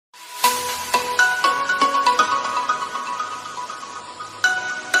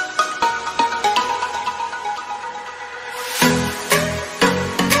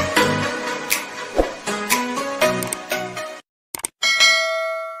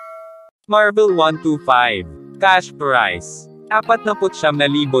Marble 125. Cash price.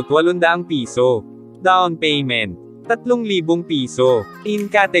 49,800 piso. Down payment. 3,000 piso. In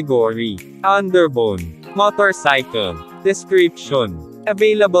category. Underbone. Motorcycle. Description.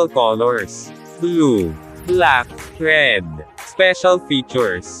 Available colors. Blue. Black. Red. Special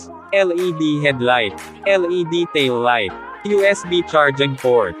features. LED headlight. LED taillight. USB charging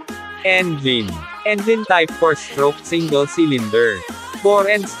port. Engine. Engine type 4-stroke single cylinder.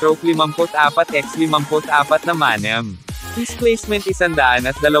 Bore and stroke 54x54 na manam. Displacement 124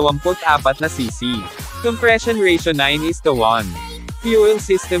 na cc. Compression ratio 9:1. Fuel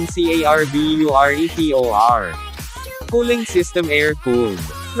system CARBURETOR. Cooling system air-cooled.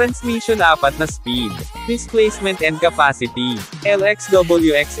 Transmission 4 na speed. Displacement and capacity.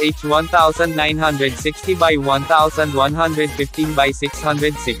 LXWXH 1960 by 1115 by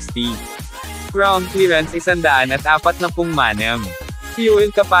 660. Ground clearance 140 manam.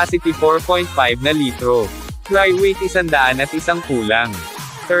 Fuel capacity 4.5 na litro. Dry weight 101 kulang.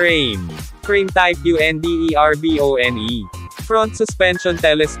 Frame. Frame type UNDERBONE. Front suspension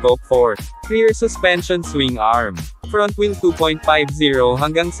telescope fork. Rear suspension swing arm. Front wheel 2.50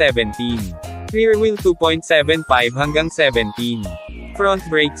 hanggang 17. Rear wheel 2.75 hanggang 17. Front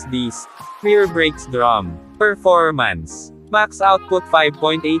brakes disc. Rear brakes drum. Performance. Max output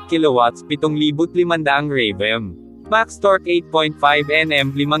 5.8 kW 7,500 revm. Max torque 8.5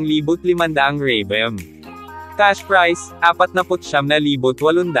 Nm 5,500 revm. Cash price,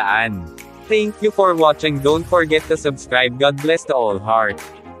 49,800. Thank you for watching. Don't forget to subscribe. God bless to all heart.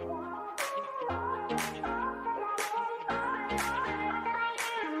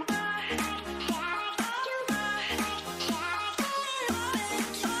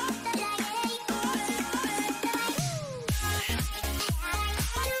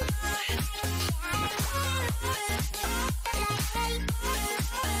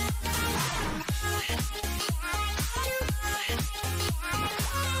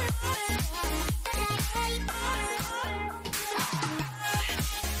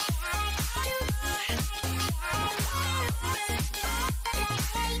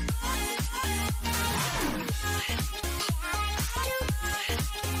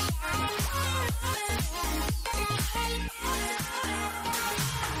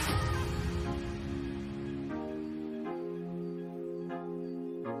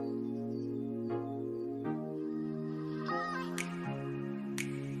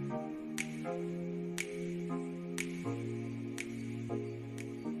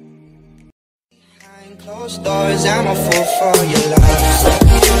 Closed doors, I'm a fool for your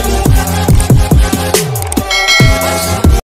love.